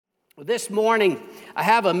This morning, I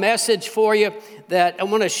have a message for you that I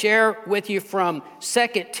want to share with you from 2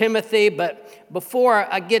 Timothy, but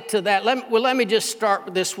before I get to that, let me just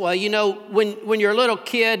start this way. You know, when you're a little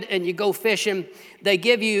kid and you go fishing, they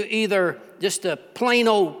give you either just a plain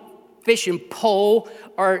old fishing pole,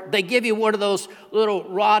 or they give you one of those little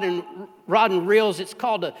rod and reels. It's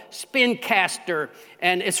called a spin caster,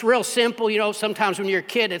 and it's real simple. You know, sometimes when you're a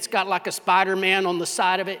kid, it's got like a Spider-Man on the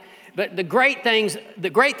side of it. But the great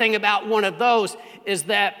thing about one of those is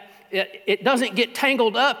that it doesn't get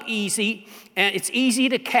tangled up easy, and it's easy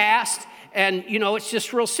to cast, and you know, it's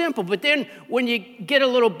just real simple. But then when you get a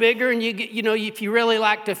little bigger and you get, you know, if you really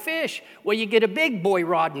like to fish, well, you get a big boy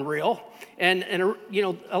rod and reel, and you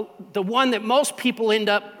know, the one that most people end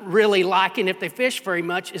up really liking if they fish very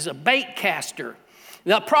much is a bait caster.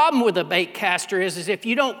 The problem with a bait caster is if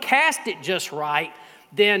you don't cast it just right,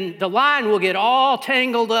 then the line will get all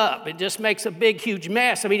tangled up. It just makes a big, huge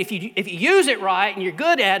mess. I mean, if you use it right and you're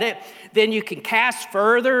good at it, then you can cast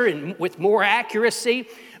further and with more accuracy.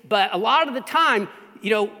 But a lot of the time, you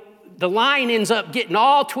know, the line ends up getting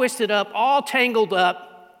all twisted up, all tangled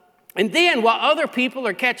up. And then while other people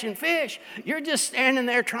are catching fish, you're just standing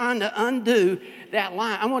there trying to undo that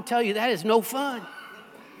line. I'm going to tell you, that is no fun.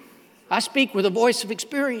 I speak with a voice of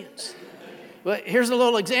experience. But here's a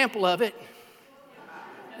little example of it.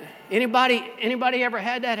 Anybody ever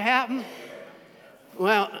had that happen?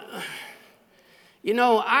 Well, you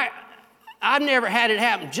know, I've never had it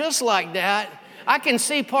happen just like that. I can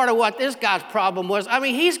see part of what this guy's problem was. I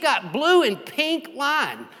mean, he's got blue and pink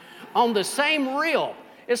line on the same reel.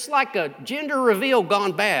 It's like a gender reveal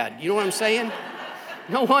gone bad. You know what I'm saying?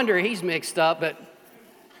 No wonder he's mixed up, but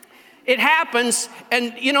it happens.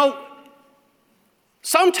 And, you know,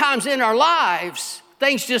 sometimes in our lives,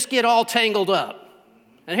 things just get all tangled up.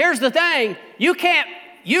 And here's the thing, you can't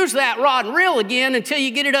use that rod and reel again until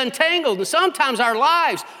you get it untangled. And sometimes our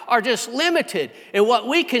lives are just limited in what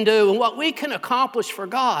we can do and what we can accomplish for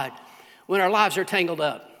God when our lives are tangled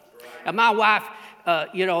up. And my wife,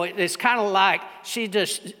 you know, it's kind of like she's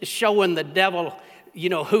just showing the devil, you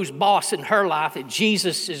know, who's boss in her life, that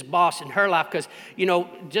Jesus is boss in her life. Because, you know,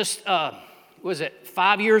 just, was it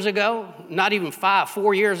 5 years ago? Not even 5,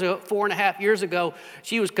 4 years ago, 4.5 years ago,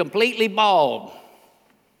 she was completely bald.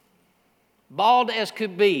 Bald as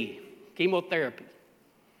could be, chemotherapy.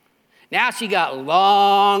 Now she got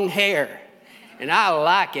long hair, and I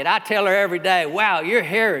like it. I tell her every day, wow, your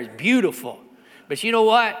hair is beautiful. But you know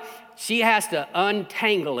what? She has to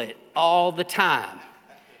untangle it all the time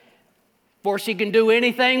before she can do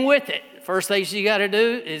anything with it. First thing she got to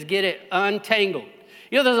do is get it untangled.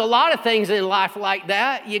 You know, there's a lot of things in life like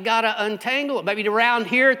that. You got to untangle it. Maybe around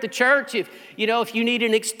here at the church, if you need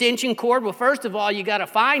an extension cord, well, first of all, you got to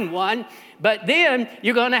find one, but then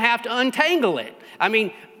you're going to have to untangle it. I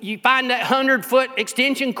mean, you find that 100-foot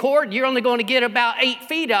extension cord, you're only going to get about 8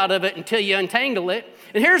 feet out of it until you untangle it.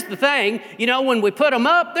 And here's the thing, you know, when we put them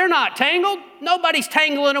up, they're not tangled. Nobody's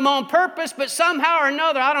tangling them on purpose, but somehow or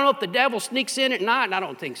another, I don't know if the devil sneaks in at night, and I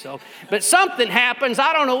don't think so. But something happens,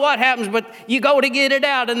 I don't know what happens, but you go to get it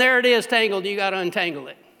out, and there it is tangled. You got to untangle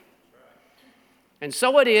it. And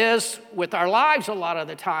so it is with our lives a lot of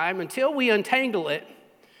the time. Until we untangle it,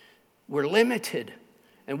 we're limited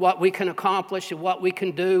in what we can accomplish and what we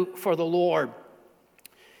can do for the Lord.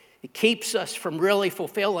 It keeps us from really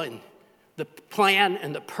fulfilling the plan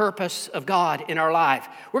and the purpose of God in our life.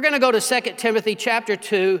 We're going to go to 2 Timothy chapter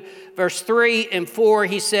 2, verse 3 and 4.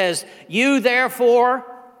 He says, "You therefore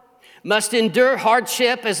must endure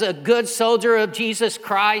hardship as a good soldier of Jesus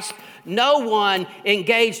Christ. No one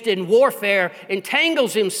engaged in warfare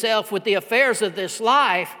entangles himself with the affairs of this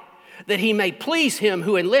life, that he may please him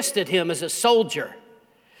who enlisted him as a soldier."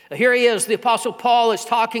 Here he is, the Apostle Paul is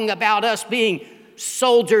talking about us being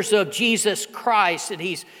soldiers of Jesus Christ, and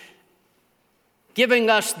he's giving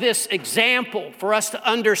us this example for us to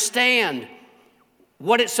understand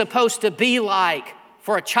what it's supposed to be like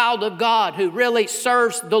for a child of God who really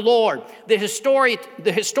serves the Lord. The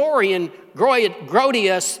historian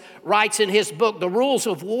Grotius writes in his book, The Rules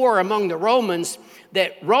of War Among the Romans,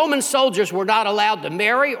 that Roman soldiers were not allowed to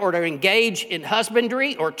marry or to engage in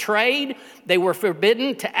husbandry or trade. They were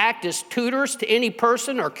forbidden to act as tutors to any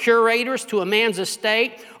person or curators to a man's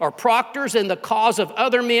estate or proctors in the cause of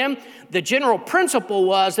other men. The general principle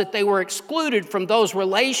was that they were excluded from those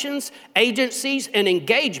relations, agencies, and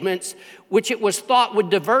engagements which it was thought would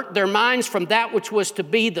divert their minds from that which was to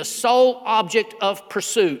be the sole object of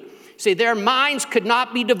pursuit. See, their minds could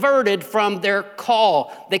not be diverted from their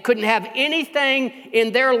call. They couldn't have anything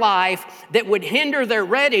in their life that would hinder their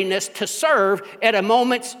readiness to serve at a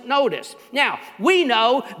moment's notice. Now, we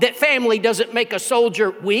know that family doesn't make a soldier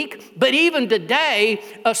weak, but even today,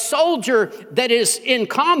 a soldier that is in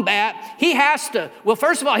combat, he has to, well,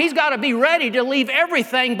 first of all, he's got to be ready to leave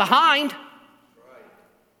everything behind.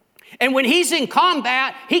 And when he's in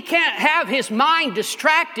combat, he can't have his mind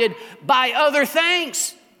distracted by other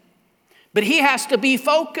things. But he has to be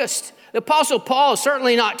focused. The Apostle Paul is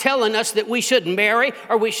certainly not telling us that we shouldn't marry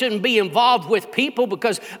or we shouldn't be involved with people,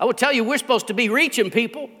 because I will tell you, we're supposed to be reaching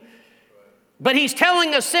people. But he's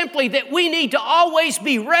telling us simply that we need to always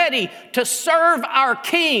be ready to serve our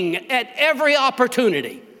King at every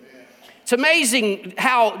opportunity. It's amazing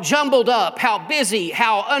how jumbled up, how busy,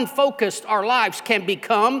 how unfocused our lives can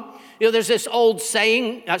become. You know, there's this old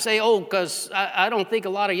saying, I say old because I don't think a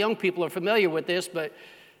lot of young people are familiar with this, but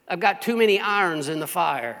I've got too many irons in the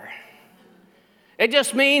fire. It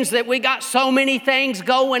just means that we got so many things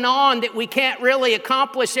going on that we can't really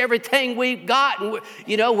accomplish everything we've got.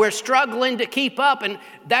 And we're struggling to keep up. And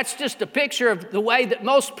that's just a picture of the way that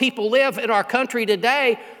most people live in our country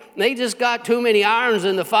today. They just got too many irons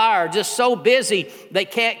in the fire, just so busy they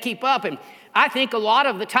can't keep up. And I think a lot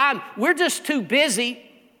of the time we're just too busy.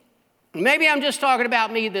 Maybe I'm just talking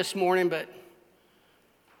about me this morning, but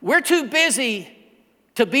we're too busy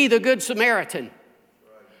to be the Good Samaritan.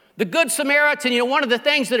 The Good Samaritan, one of the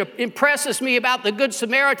things that impresses me about the Good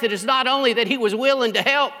Samaritan is not only that he was willing to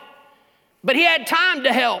help, but he had time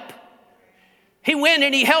to help. He went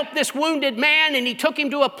and he helped this wounded man, and he took him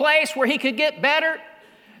to a place where he could get better.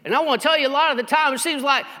 And I want to tell you, a lot of the time it seems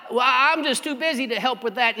like, well, I'm just too busy to help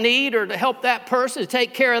with that need or to help that person, to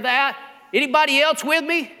take care of that. Anybody else with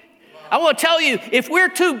me? I want to tell you, if we're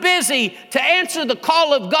too busy to answer the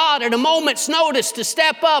call of God at a moment's notice, to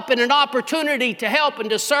step up in an opportunity to help and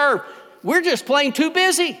to serve, we're just plain too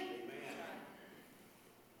busy.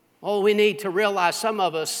 Oh, we need to realize, some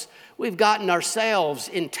of us, we've gotten ourselves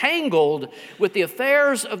entangled with the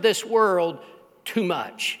affairs of this world too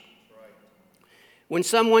much. When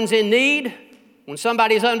someone's in need, when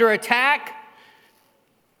somebody's under attack,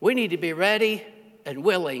 we need to be ready and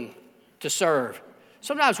willing to serve.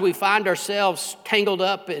 Sometimes we find ourselves tangled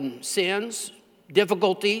up in sins,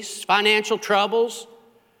 difficulties, financial troubles,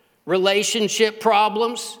 relationship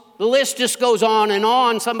problems. The list just goes on and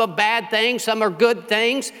on. Some are bad things, some are good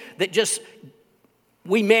things that just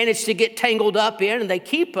we manage to get tangled up in, and they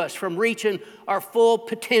keep us from reaching our full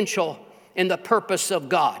potential in the purpose of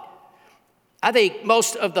God. I think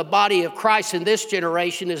most of the body of Christ in this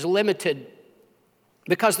generation is limited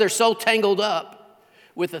because they're so tangled up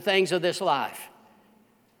with the things of this life.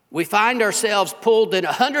 We find ourselves pulled in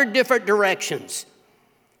 100 different directions.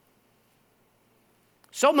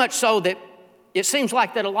 So much so that it seems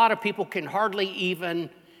like that a lot of people can hardly even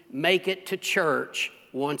make it to church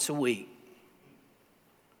once a week.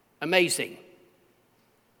 Amazing.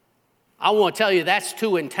 I want to tell you, that's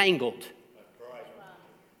too entangled.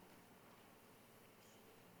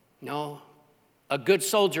 No, a good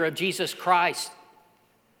soldier of Jesus Christ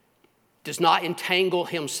does not entangle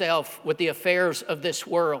himself with the affairs of this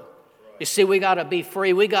world. You see, we got to be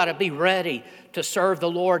free. We got to be ready to serve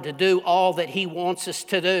the Lord, to do all that he wants us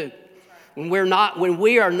to do. When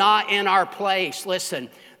we are not in our place,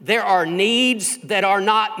 listen, there are needs that are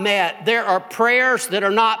not met. There are prayers that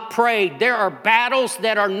are not prayed. There are battles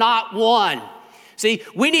that are not won. See,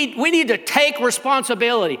 we need to take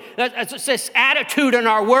responsibility. That's this attitude in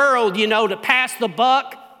our world, to pass the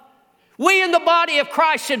buck. We in the body of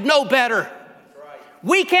Christ should know better.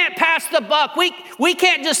 We can't pass the buck. We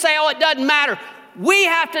can't just say, oh, it doesn't matter. We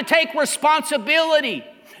have to take responsibility.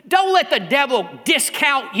 Don't let the devil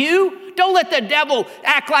discount you. Don't let the devil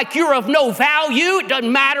act like you're of no value. It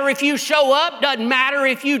doesn't matter if you show up. Doesn't matter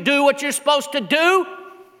if you do what you're supposed to do.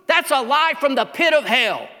 That's a lie from the pit of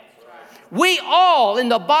hell. We all in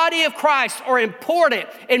the body of Christ are important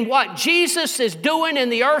in what Jesus is doing in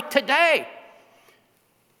the earth today.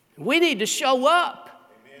 We need to show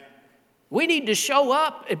up. Amen. We need to show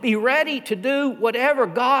up and be ready to do whatever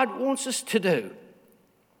God wants us to do.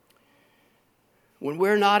 When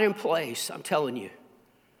we're not in place, I'm telling you,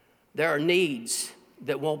 there are needs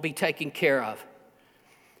that won't be taken care of.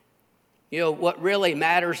 What really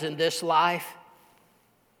matters in this life,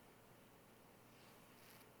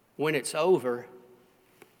 when it's over,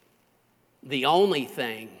 the only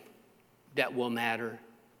thing that will matter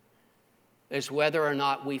is whether or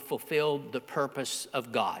not we fulfilled the purpose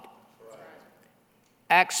of God. Right.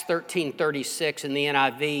 Acts 13:36 in the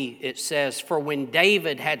NIV, it says, "For when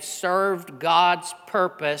David had served God's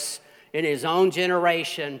purpose in his own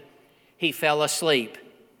generation, he fell asleep.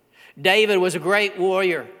 David was a great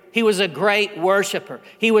warrior. He was a great worshiper.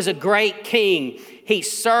 He was a great king. He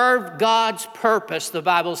served God's purpose, the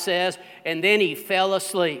Bible says, and then he fell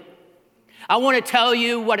asleep. I want to tell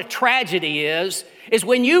you what a tragedy is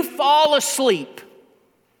when you fall asleep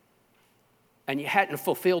and you hadn't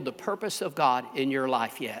fulfilled the purpose of God in your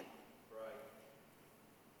life yet.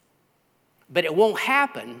 But it won't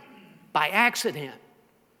happen by accident.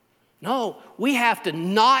 No, we have to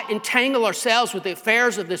not entangle ourselves with the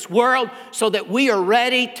affairs of this world so that we are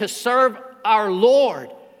ready to serve our Lord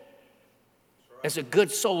as a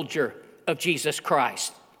good soldier of Jesus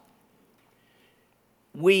Christ.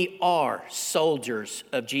 We are soldiers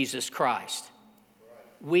of Jesus Christ.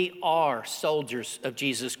 We are soldiers of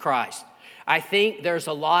Jesus Christ. I think there's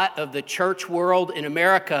a lot of the church world in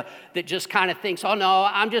America that just kind of thinks, oh no,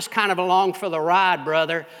 I'm just kind of along for the ride,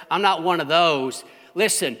 brother. I'm not one of those.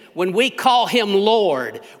 Listen, when we call him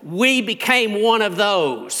Lord, we became one of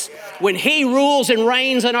those. When he rules and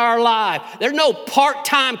reigns in our life, there's no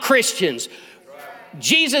part-time Christians.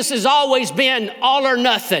 Jesus has always been all or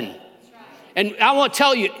nothing. And I want to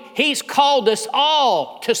tell you, he's called us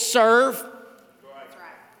all to serve.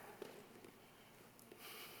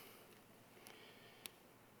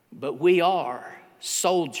 But we are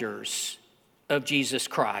soldiers of Jesus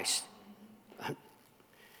Christ.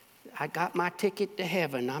 I got my ticket to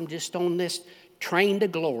heaven. I'm just on this train to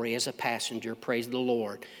glory as a passenger. Praise the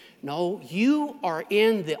Lord. No, you are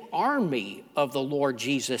in the army of the Lord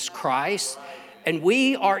Jesus Christ. And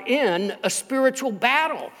we are in a spiritual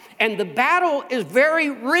battle. And the battle is very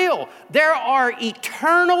real. There are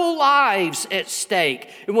eternal lives at stake.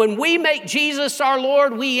 And when we make Jesus our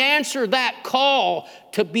Lord, we answer that call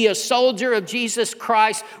to be a soldier of Jesus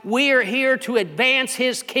Christ. We are here to advance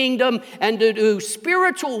his kingdom and to do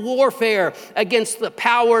spiritual warfare against the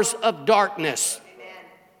powers of darkness. Amen.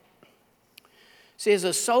 See, as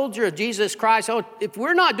a soldier of Jesus Christ, if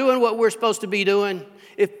we're not doing what we're supposed to be doing,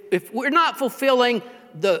 if we're not fulfilling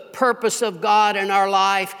the purpose of God in our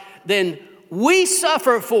life, then we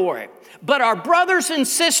suffer for it. But our brothers and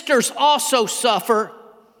sisters also suffer.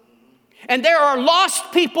 And there are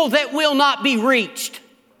lost people that will not be reached.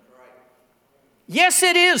 Yes,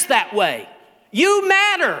 it is that way. You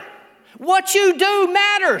matter. What you do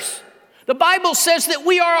matters. The Bible says that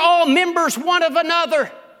we are all members one of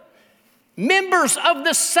another. Members of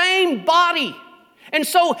the same body. And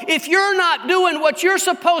so if you're not doing what you're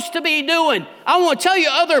supposed to be doing, I want to tell you,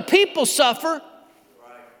 other people suffer.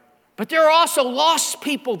 But there are also lost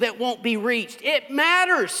people that won't be reached. It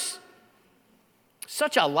matters.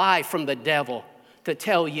 Such a lie from the devil to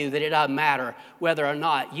tell you that it doesn't matter whether or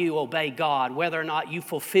not you obey God, whether or not you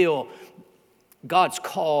fulfill God's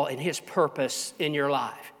call and his purpose in your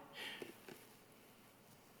life.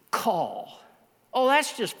 Call. Oh,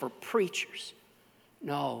 that's just for preachers.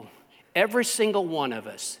 No. Every single one of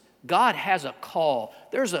us, God has a call.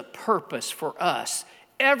 There's a purpose for us,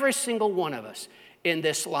 every single one of us in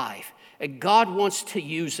this life. And God wants to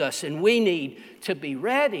use us, and we need to be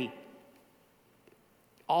ready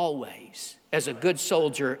always as a good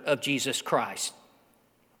soldier of Jesus Christ.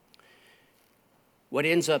 What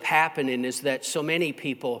ends up happening is that so many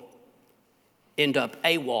people end up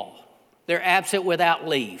AWOL. They're absent without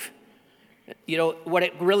leave. You know, what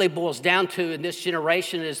it really boils down to in this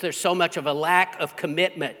generation is there's so much of a lack of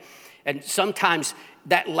commitment. And sometimes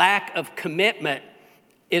that lack of commitment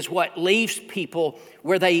is what leaves people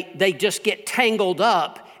where they just get tangled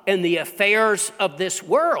up in the affairs of this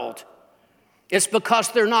world. It's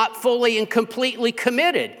because they're not fully and completely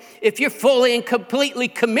committed. If you're fully and completely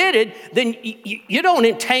committed, then you don't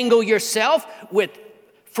entangle yourself with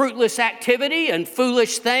fruitless activity and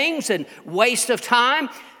foolish things and waste of time.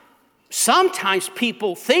 Sometimes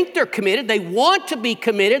people think they're committed. They want to be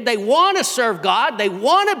committed. They want to serve God. They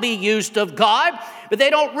want to be used of God. But they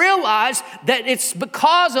don't realize that it's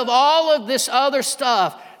because of all of this other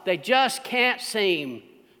stuff. They just can't seem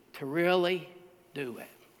to really do it.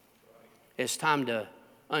 It's time to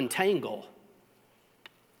untangle.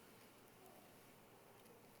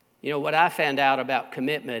 You know, what I found out about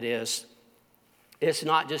commitment is it's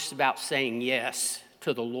not just about saying yes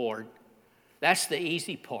to the Lord. That's the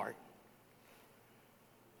easy part.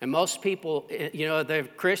 And most people, you know, they're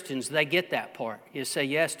Christians, they get that part. You say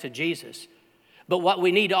yes to Jesus. But what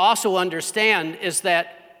we need to also understand is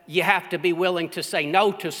that you have to be willing to say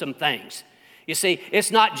no to some things. You see, it's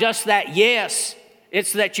not just that yes,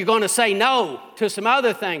 it's that you're going to say no to some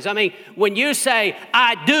other things. I mean, when you say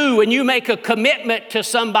I do and you make a commitment to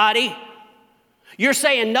somebody, you're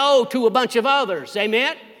saying no to a bunch of others.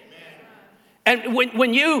 Amen? And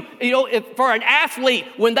when you know, for an athlete,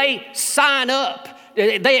 when they sign up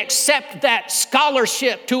they accept that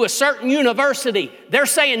scholarship to a certain university. They're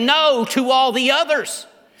saying no to all the others.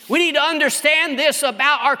 We need to understand this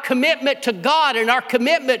about our commitment to God and our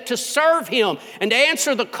commitment to serve Him and to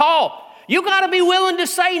answer the call. You got to be willing to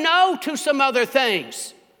say no to some other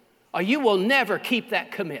things, or you will never keep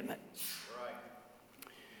that commitment.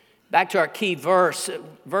 Back to our key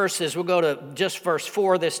verses, we'll go to just verse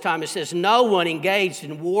 4 this time. It says, no one engaged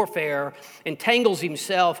in warfare entangles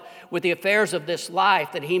himself with the affairs of this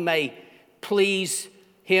life that he may please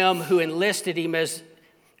him who enlisted him as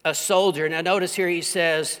a soldier. Now notice here he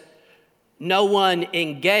says, no one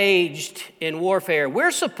engaged in warfare.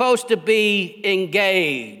 We're supposed to be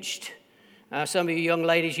engaged. Some of you young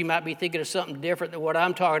ladies, you might be thinking of something different than what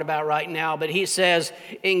I'm talking about right now, but he says,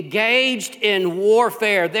 engaged in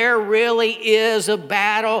warfare. There really is a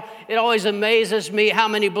battle. It always amazes me how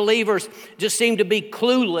many believers just seem to be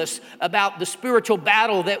clueless about the spiritual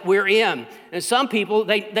battle that we're in. And some people,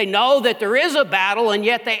 they know that there is a battle, and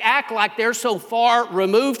yet they act like they're so far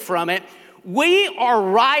removed from it. We are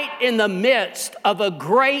right in the midst of a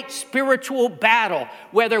great spiritual battle.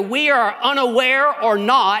 Whether we are unaware or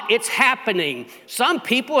not, it's happening. Some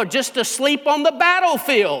people are just asleep on the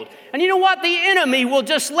battlefield. And you know what? The enemy will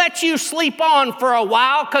just let you sleep on for a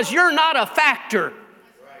while because you're not a factor.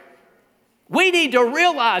 We need to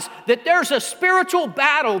realize that there's a spiritual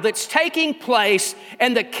battle that's taking place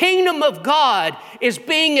and the kingdom of God is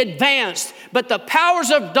being advanced, but the powers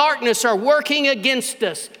of darkness are working against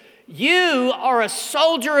us. You are a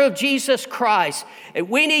soldier of Jesus Christ, and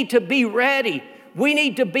we need to be ready. We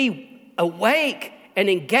need to be awake and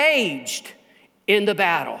engaged in the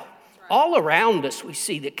battle. All around us, we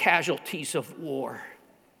see the casualties of war.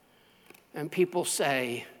 And people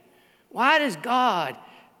say, why does God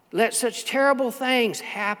let such terrible things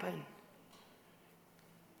happen?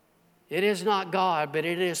 It is not God, but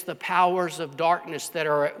it is the powers of darkness that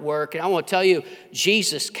are at work. And I want to tell you,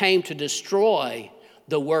 Jesus came to destroy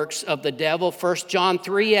the works of the devil. 1 John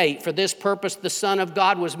 3:8, for this purpose the Son of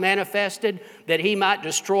God was manifested, that he might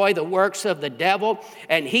destroy the works of the devil,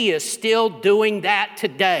 and he is still doing that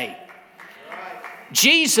today.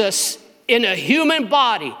 Jesus, in a human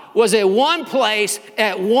body, was at one place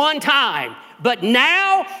at one time, but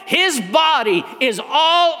now his body is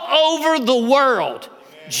all over the world.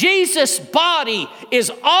 Jesus' body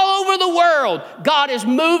is all over the world. God is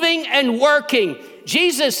moving and working.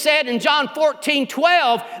 Jesus said in John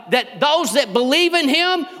 14:12 that those that believe in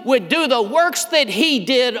him would do the works that he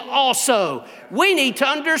did also. We need to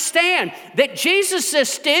understand that Jesus is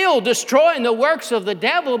still destroying the works of the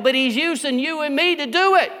devil, but he's using you and me to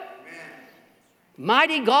do it.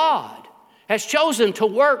 Mighty God has chosen to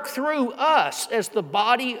work through us as the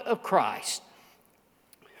body of Christ.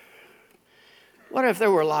 What if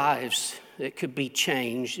there were lives that could be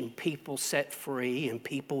changed and people set free and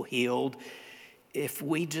people healed if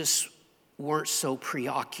we just weren't so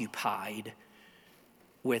preoccupied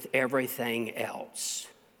with everything else?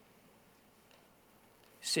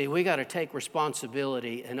 See, we got to take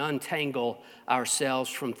responsibility and untangle ourselves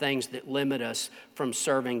from things that limit us from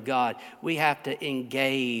serving God. We have to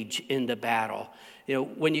engage in the battle. You know,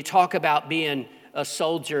 when you talk about being a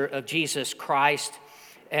soldier of Jesus Christ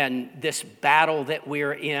and this battle that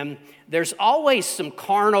we're in, there's always some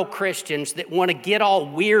carnal Christians that want to get all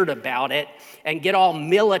weird about it and get all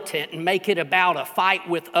militant and make it about a fight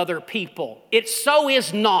with other people. It so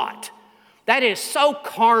is not. That is so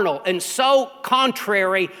carnal and so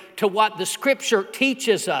contrary to what the Scripture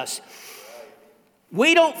teaches us.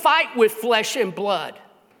 We don't fight with flesh and blood.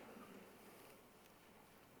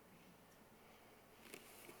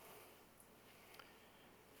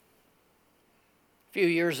 A few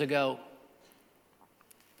years ago,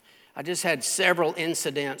 I just had several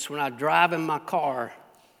incidents when I drive in my car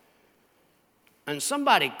and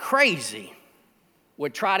somebody crazy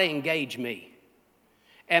would try to engage me.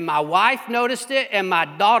 And my wife noticed it and my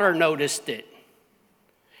daughter noticed it.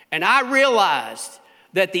 And I realized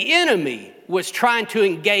that the enemy was trying to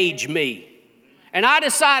engage me. And I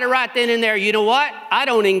decided right then and there, you know what? I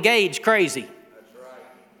don't engage crazy.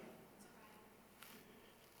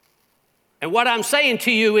 And what I'm saying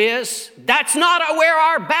to you is, that's not where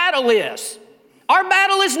our battle is. Our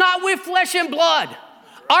battle is not with flesh and blood.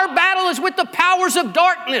 Our battle is with the powers of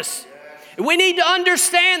darkness. We need to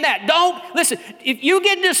understand that. Listen, if you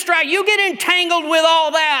get distracted, you get entangled with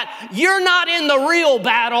all that, you're not in the real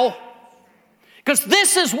battle. Because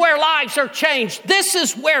this is where lives are changed. This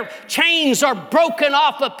is where chains are broken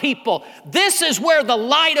off of people. This is where the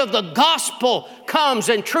light of the gospel comes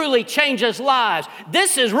and truly changes lives.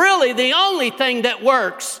 This is really the only thing that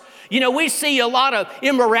works. You know, we see a lot of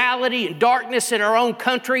immorality and darkness in our own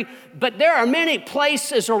country, but there are many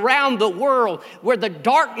places around the world where the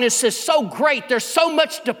darkness is so great, there's so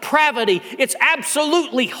much depravity, it's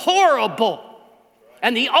absolutely horrible.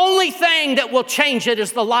 And the only thing that will change it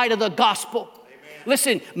is the light of the gospel.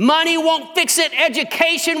 Listen, money won't fix it.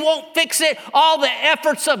 Education won't fix it. All the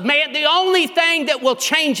efforts of man. The only thing that will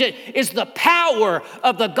change it is the power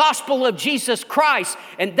of the gospel of Jesus Christ.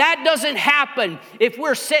 And that doesn't happen if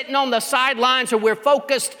we're sitting on the sidelines or we're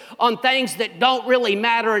focused on things that don't really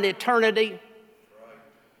matter in eternity.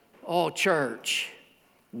 Oh, church,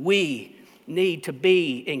 we need to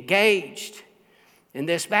be engaged in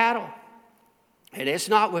this battle. And it's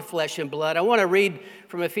not with flesh and blood. I want to read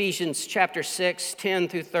from Ephesians chapter 6, 10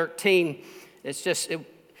 through 13. It's just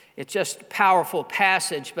a powerful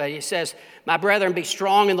passage, but he says, "My brethren, be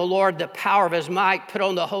strong in the Lord, the power of his might. Put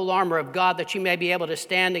on the whole armor of God, that you may be able to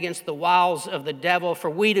stand against the wiles of the devil. For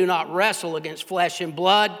we do not wrestle against flesh and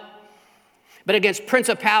blood, but against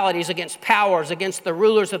principalities, against powers, against the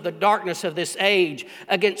rulers of the darkness of this age,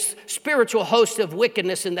 against spiritual hosts of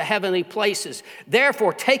wickedness in the heavenly places.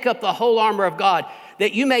 Therefore, take up the whole armor of God,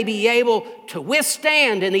 that you may be able to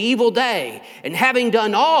withstand in the evil day, and having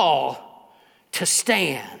done all, to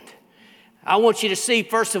stand." I want you to see,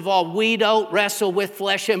 first of all, we don't wrestle with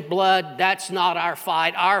flesh and blood. That's not our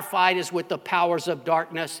fight. Our fight is with the powers of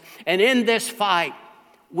darkness. And in this fight,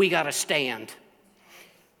 we got to stand.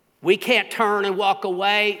 We can't turn and walk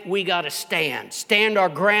away. We got to stand. Stand our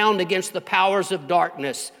ground against the powers of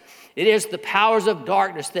darkness. It is the powers of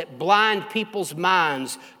darkness that blind people's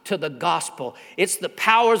minds to the gospel. It's the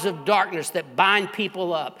powers of darkness that bind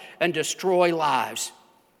people up and destroy lives.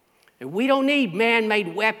 And we don't need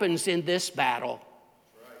man-made weapons in this battle.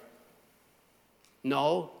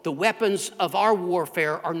 No, the weapons of our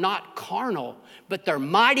warfare are not carnal, but they're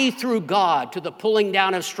mighty through God to the pulling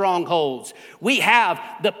down of strongholds. We have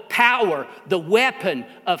the power, the weapon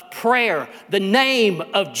of prayer, the name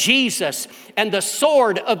of Jesus, and the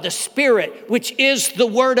sword of the Spirit, which is the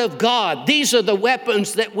Word of God. These are the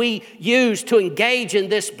weapons that we use to engage in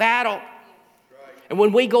this battle. And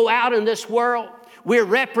when we go out in this world, we're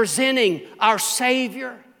representing our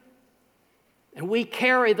Savior. And we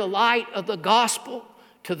carry the light of the gospel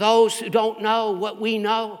to those who don't know what we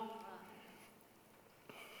know.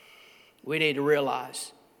 We need to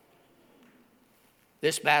realize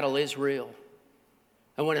this battle is real.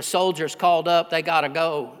 And when a soldier's called up, they got to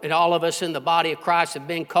go. And all of us in the body of Christ have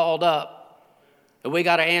been called up. And we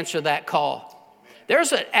got to answer that call.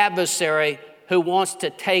 There's an adversary who wants to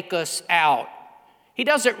take us out. He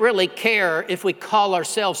doesn't really care if we call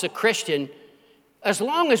ourselves a Christian, as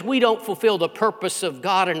long as we don't fulfill the purpose of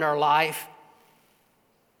God in our life.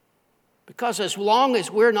 Because as long as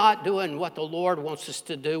we're not doing what the Lord wants us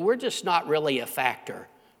to do, we're just not really a factor.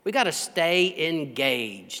 We got to stay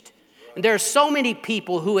engaged. And there are so many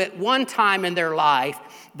people who at one time in their life,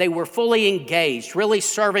 they were fully engaged, really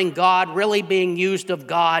serving God, really being used of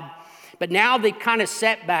God. But now they kind of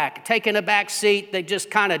set back, taken a back seat. They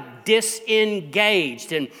just kind of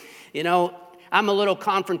disengaged. And, you know, I'm a little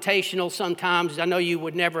confrontational sometimes. I know you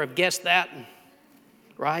would never have guessed that,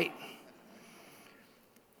 right?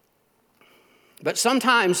 But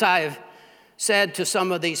sometimes I've said to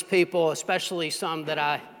some of these people, especially some that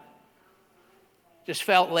I just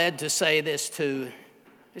felt led to say this to,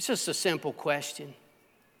 it's just a simple question.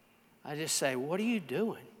 I just say, what are you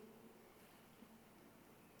doing?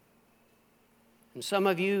 And some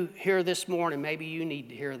of you here this morning, maybe you need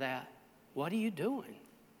to hear that. What are you doing?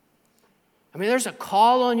 I mean, there's a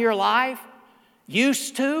call on your life.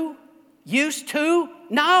 Used to?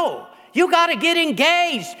 No. You got to get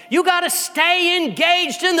engaged. You got to stay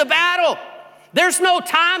engaged in the battle. There's no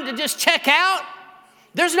time to just check out.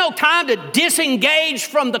 There's no time to disengage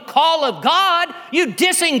from the call of God. You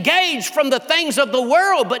disengage from the things of the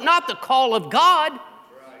world, but not the call of God.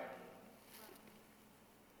 Right.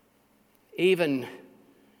 Even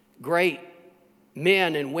great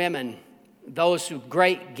men and women, those with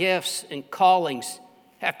great gifts and callings,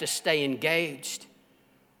 have to stay engaged.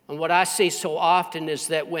 And what I see so often is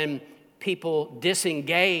that when people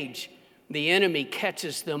disengage, the enemy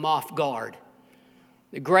catches them off guard.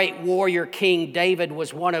 The great warrior King David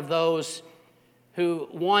was one of those who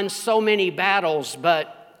won so many battles,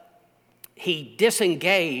 but he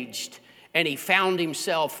disengaged and he found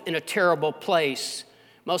himself in a terrible place.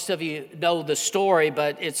 Most of you know the story,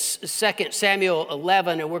 but it's 2 Samuel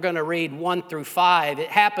 11, and we're going to read 1 through 5. It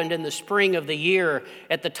happened in the spring of the year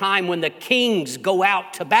at the time when the kings go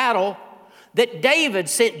out to battle. that David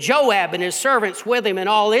sent Joab and his servants with him and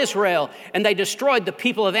all Israel, and they destroyed the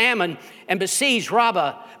people of Ammon and besieged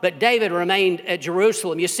Rabbah, but David remained at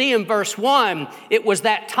Jerusalem. You see in verse 1, it was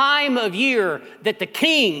that time of year that the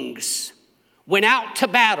kings went out to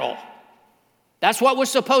battle. That's what was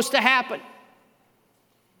supposed to happen.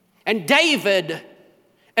 And David,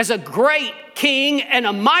 as a great king and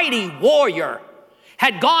a mighty warrior,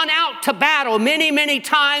 had gone out to battle many, many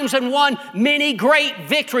times and won many great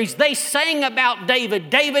victories. They sang about David.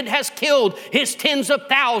 David has killed his tens of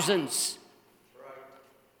thousands.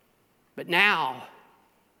 But now,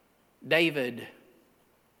 David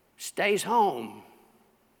stays home.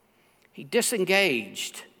 He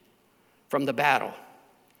disengaged from the battle.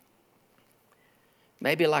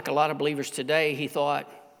 Maybe like a lot of believers today, he thought,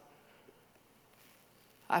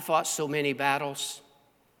 I fought so many battles.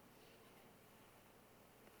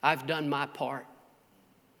 I've done my part.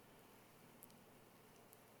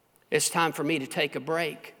 It's time for me to take a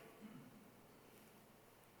break.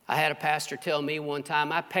 I had a pastor tell me one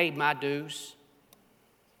time, I paid my dues.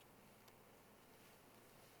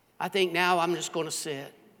 I think now I'm just going to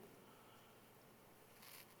sit.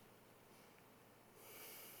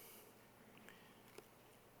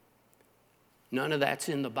 None of that's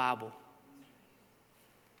in the Bible.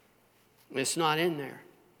 It's not in there.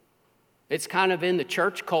 It's kind of in the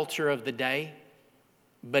church culture of the day,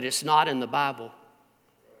 but it's not in the Bible.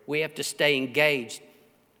 We have to stay engaged.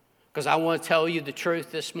 Because I want to tell you the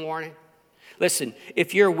truth this morning. Listen,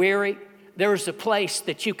 if you're weary, there's a place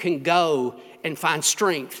that you can go and find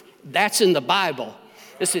strength. That's in the Bible.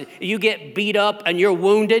 Listen, you get beat up and you're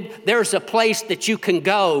wounded, there's a place that you can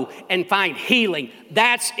go and find healing.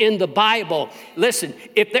 That's in the Bible. Listen,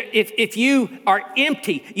 if you are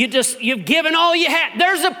empty, you've given all you had,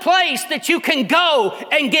 there's a place that you can go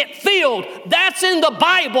and get filled. That's in the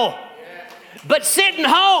Bible. But sitting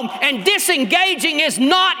home and disengaging is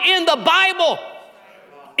not in the Bible.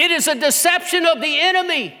 It is a deception of the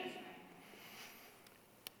enemy.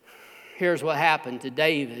 Here's what happened to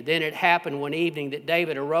David. Then it happened one evening that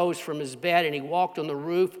David arose from his bed and he walked on the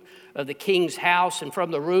roof of the king's house. And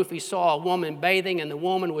from the roof he saw a woman bathing, and the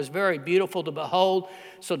woman was very beautiful to behold.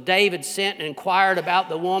 So David sent and inquired about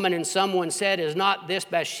the woman, and someone said, is not this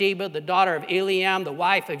Bathsheba, the daughter of Eliam, the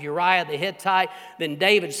wife of Uriah the Hittite? Then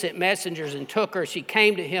David sent messengers and took her. She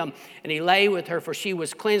came to him, and he lay with her, for she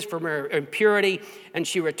was cleansed from her impurity. And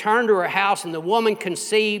she returned to her house, and the woman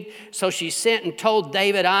conceived. So she sent and told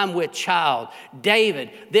David, I'm with child.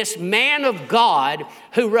 David, this man of God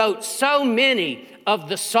who wrote so many of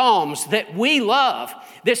the Psalms that we love,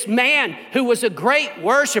 this man who was a great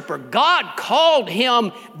worshiper, God called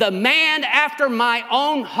him the man after my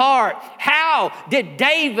own heart. How did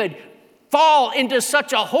David fall into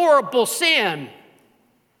such a horrible sin?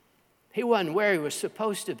 He wasn't where he was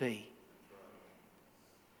supposed to be.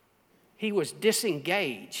 He was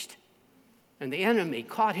disengaged, and the enemy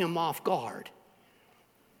caught him off guard.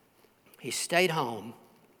 He stayed home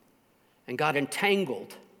and got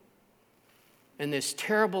entangled in this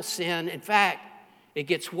terrible sin. In fact, it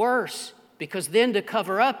gets worse, because then to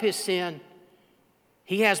cover up his sin,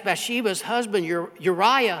 he has Bathsheba's husband,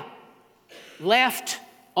 Uriah, left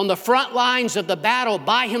on the front lines of the battle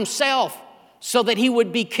by himself so that he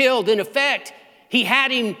would be killed. In effect, he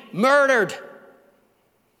had him murdered.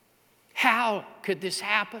 How could this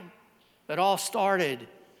happen? It all started.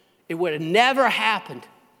 It would have never happened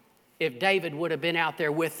if David would have been out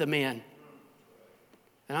there with the men.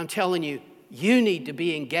 And I'm telling you, you need to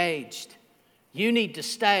be engaged. You need to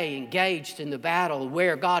stay engaged in the battle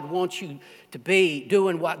where God wants you to be,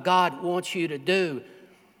 doing what God wants you to do.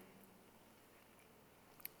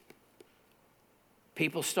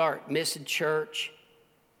 People start missing church,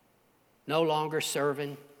 no longer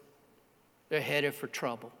serving. They're headed for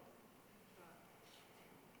trouble.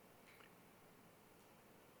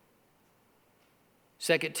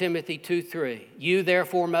 Second Timothy 2:3. You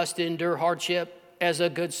therefore must endure hardship as a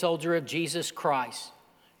good soldier of Jesus Christ.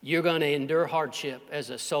 You're going to endure hardship as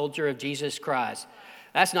a soldier of Jesus Christ.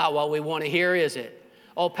 That's not what we want to hear, is it?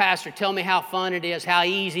 Oh, Pastor, tell me how fun it is, how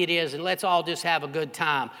easy it is, and let's all just have a good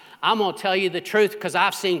time. I'm going to tell you the truth, because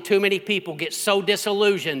I've seen too many people get so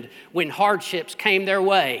disillusioned when hardships came their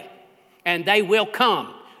way, and they will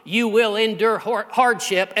come. You will endure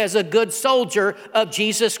hardship as a good soldier of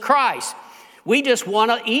Jesus Christ. We just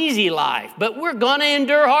want an easy life, but we're going to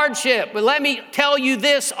endure hardship. But let me tell you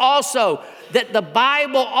this also, that the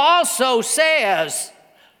Bible also says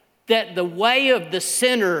that the way of the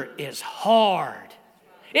sinner is hard.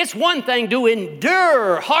 It's one thing to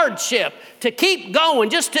endure hardship, to keep going,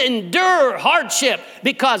 just to endure hardship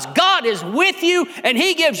because God is with you and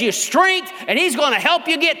He gives you strength and He's going to help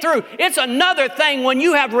you get through. It's another thing when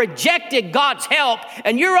you have rejected God's help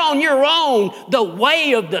and you're on your own. The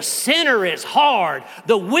way of the sinner is hard.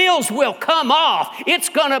 The wheels will come off. It's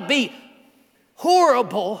going to be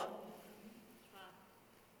horrible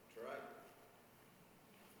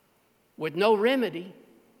with no remedy.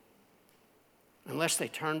 Unless they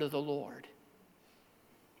turn to the Lord.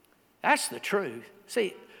 That's the truth.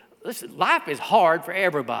 See, listen, life is hard for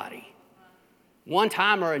everybody. One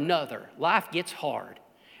time or another, life gets hard.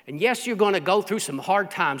 And yes, you're going to go through some hard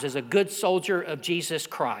times as a good soldier of Jesus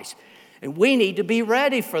Christ. And we need to be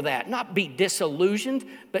ready for that. Not be disillusioned,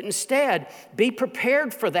 but instead be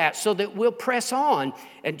prepared for that so that we'll press on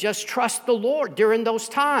and just trust the Lord during those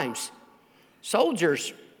times.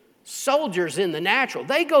 Soldiers in the natural,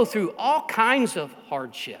 they go through all kinds of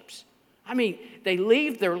hardships. I mean, they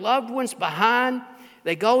leave their loved ones behind.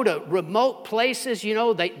 They go to remote places, you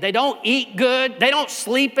know, they don't eat good. They don't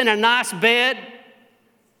sleep in a nice bed.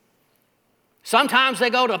 Sometimes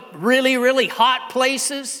they go to really, really hot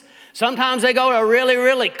places. Sometimes they go to really,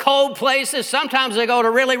 really cold places. Sometimes they go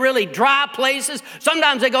to really, really dry places.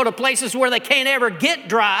 Sometimes they go to places where they can't ever get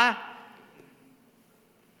dry.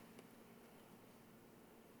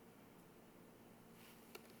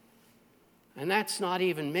 And that's not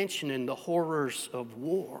even mentioning the horrors of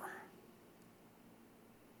war,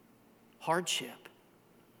 hardship.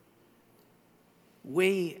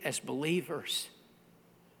 We as believers,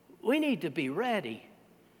 we need to be ready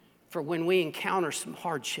for when we encounter some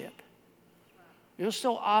hardship. You know,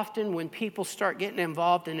 so often when people start getting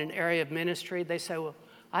involved in an area of ministry, they say, well,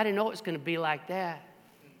 I didn't know it was going to be like that.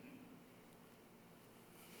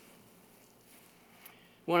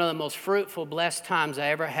 One of the most fruitful, blessed times I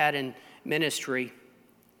ever had in ministry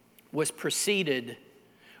was preceded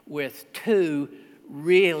with 2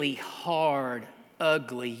 really hard,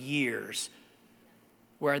 ugly years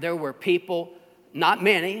where there were people, not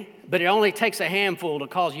many, but it only takes a handful to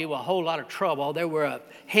cause you a whole lot of trouble. There were a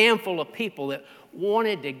handful of people that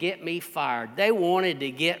wanted to get me fired. They wanted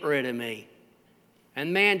to get rid of me.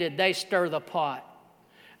 And man, did they stir the pot.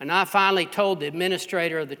 And I finally told the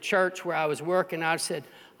administrator of the church where I was working, I said,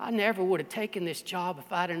 I never would have taken this job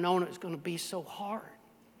if I'd have known it was going to be so hard.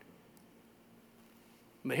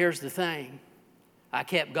 But here's the thing. I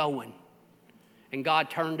kept going. And God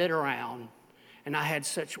turned it around. And I had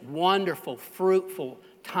such wonderful, fruitful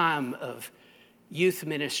time of youth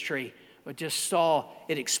ministry. I just saw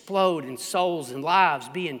it explode in souls and lives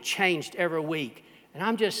being changed every week. And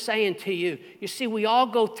I'm just saying to you, you see, we all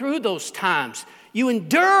go through those times. You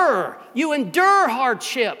endure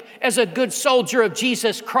hardship as a good soldier of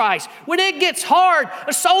Jesus Christ. When it gets hard,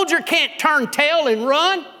 a soldier can't turn tail and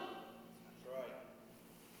run. That's right.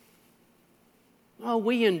 Oh,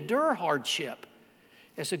 we endure hardship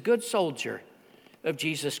as a good soldier of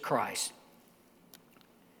Jesus Christ.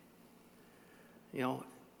 You know,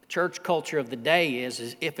 church culture of the day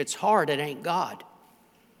is if it's hard, it ain't God.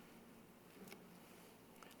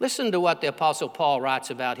 Listen to what the Apostle Paul writes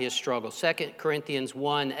about his struggle. 2 Corinthians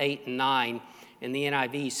 1, 8 and 9 in the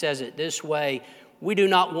NIV says it this way. We do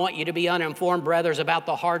not want you to be uninformed, brothers, about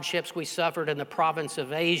the hardships we suffered in the province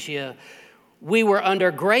of Asia. We were under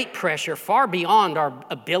great pressure, far beyond our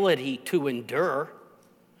ability to endure,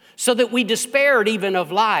 so that we despaired even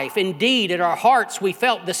of life. Indeed, in our hearts we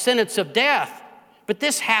felt the sentence of death. But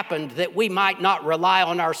this happened that we might not rely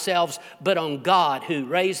on ourselves, but on God who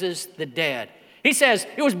raises the dead. He says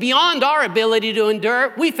it was beyond our ability to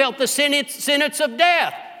endure. We felt the sentence of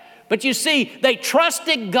death. But you see, they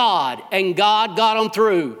trusted God, and God got them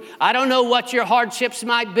through. I don't know what your hardships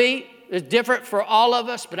might be. It's different for all of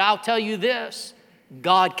us, but I'll tell you this.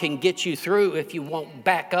 God can get you through if you won't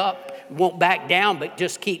back up, won't back down, but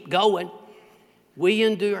just keep going. We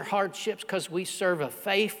endure hardships because we serve a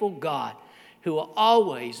faithful God who will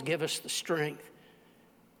always give us the strength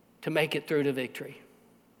to make it through to victory.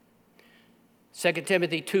 2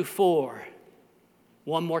 Timothy 2:4,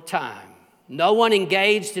 one more time. No one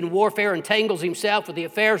engaged in warfare entangles himself with the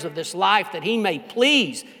affairs of this life that he may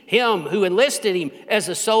please him who enlisted him as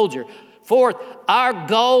a soldier. Fourth, our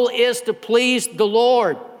goal is to please the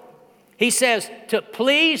Lord. He says to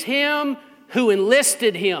please him who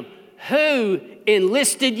enlisted him. Who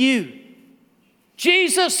enlisted you?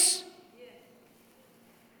 Jesus.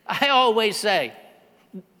 I always say,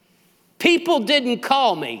 people didn't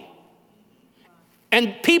call me.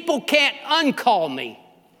 And people can't uncall me.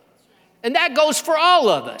 And that goes for all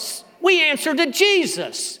of us. We answer to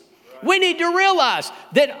Jesus. We need to realize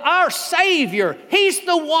that our Savior, He's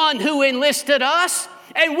the one who enlisted us.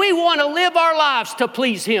 And we want to live our lives to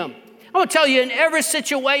please Him. I want to tell you, in every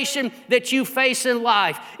situation that you face in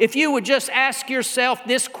life, if you would just ask yourself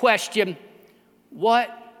this question, what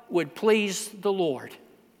would please the Lord?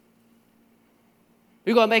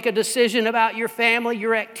 You're going to make a decision about your family,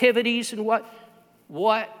 your activities, and what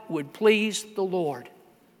would please the Lord?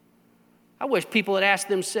 I wish people had asked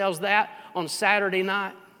themselves that on Saturday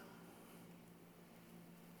night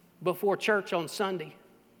before church on Sunday.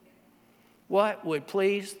 What would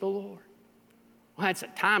please the Lord? Well, that's a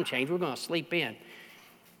time change. We're going to sleep in.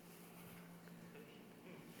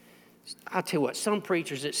 I'll tell you what, some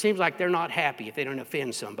preachers, it seems like they're not happy if they don't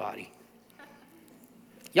offend somebody.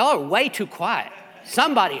 Y'all are way too quiet.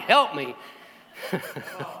 Somebody help me.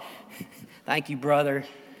 Thank you, brother.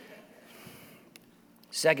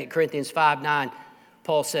 2 Corinthians 5:9,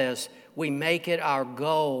 Paul says, we make it our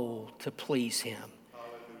goal to please Him.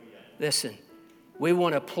 Listen, we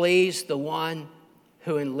want to please the one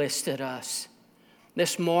who enlisted us.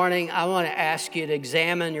 This morning, I want to ask you to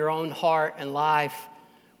examine your own heart and life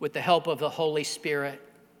with the help of the Holy Spirit.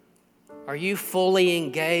 Are you fully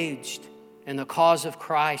engaged in the cause of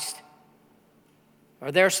Christ?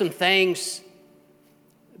 Are there some things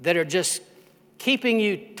that are just keeping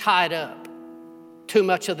you tied up too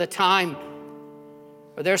much of the time?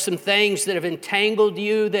 Are there some things that have entangled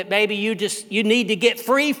you that maybe you need to get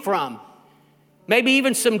free from? Maybe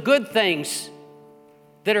even some good things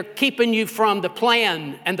that are keeping you from the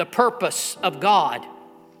plan and the purpose of God.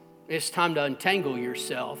 It's time to untangle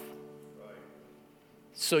yourself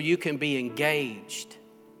so you can be engaged.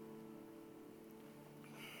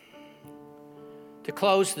 To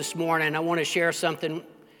close this morning, I want to share something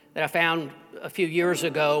that I found a few years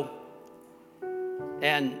ago,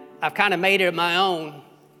 and I've kind of made it my own.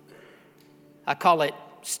 I call it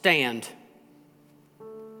Stand.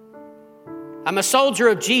 I'm a soldier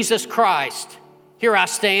of Jesus Christ. Here I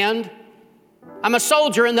stand. I'm a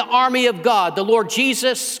soldier in the army of God. The Lord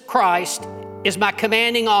Jesus Christ is my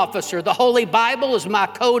commanding officer. The Holy Bible is my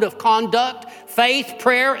code of conduct. Faith,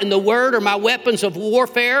 prayer, and the Word are my weapons of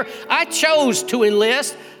warfare. I chose to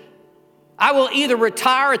enlist. I will either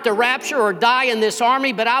retire at the rapture or die in this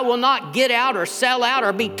army, but I will not get out or sell out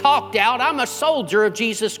or be talked out. I'm a soldier of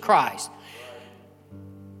Jesus Christ.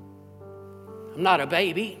 I'm not a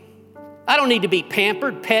baby. I don't need to be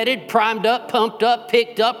pampered, petted, primed up, pumped up,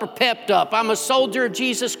 picked up, or pepped up. I'm a soldier of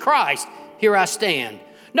Jesus Christ. Here I stand.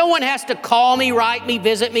 No one has to call me, write me,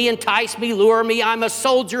 visit me, entice me, lure me. I'm a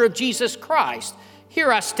soldier of Jesus Christ.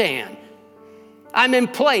 Here I stand. I'm in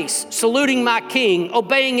place, saluting my King,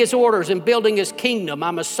 obeying His orders and building His kingdom.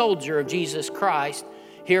 I'm a soldier of Jesus Christ.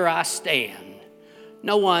 Here I stand.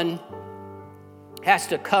 No one has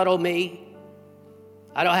to cuddle me.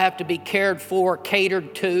 I don't have to be cared for,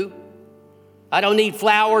 catered to. I don't need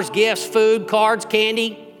flowers, gifts, food, cards,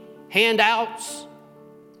 candy, handouts.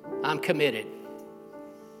 I'm committed.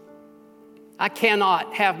 I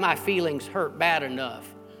cannot have my feelings hurt bad enough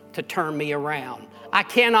to turn me around. I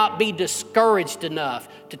cannot be discouraged enough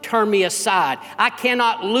to turn me aside. I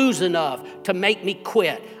cannot lose enough to make me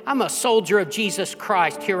quit. I'm a soldier of Jesus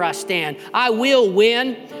Christ. Here I stand. I will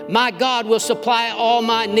win. My God will supply all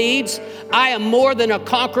my needs. I am more than a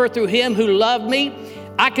conqueror through Him who loved me.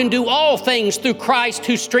 I can do all things through Christ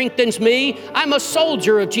who strengthens me. I'm a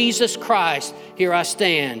soldier of Jesus Christ. Here I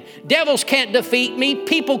stand. Devils can't defeat me.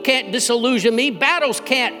 People can't disillusion me. Battles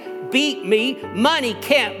can't beat me. Money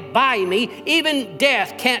can't buy me. Even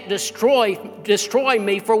death can't destroy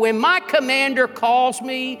me. For when my commander calls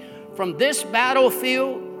me from this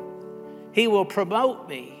battlefield, He will promote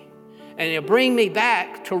me and He'll bring me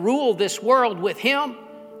back to rule this world with Him.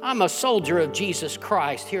 I'm a soldier of Jesus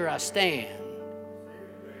Christ. Here I stand.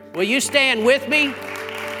 Will you stand with me?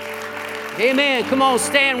 Amen. Come on,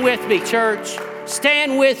 stand with me, church.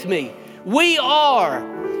 Stand with me. We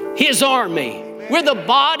are His army. We're the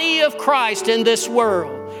body of Christ in this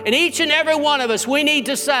world. And each and every one of us, we need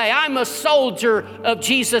to say, I'm a soldier of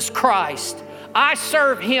Jesus Christ. I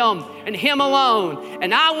serve Him and Him alone.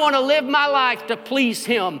 And I want to live my life to please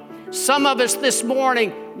Him. Some of us this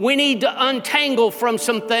morning, we need to untangle from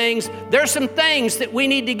some things. There's some things that we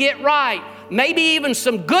need to get right. Maybe even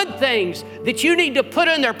some good things that you need to put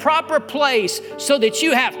in their proper place so that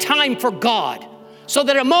you have time for God. So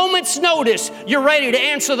that at a moment's notice, you're ready to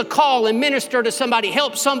answer the call and minister to somebody,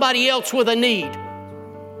 help somebody else with a need.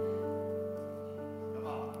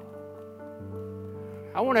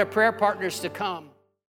 I want our prayer partners to come.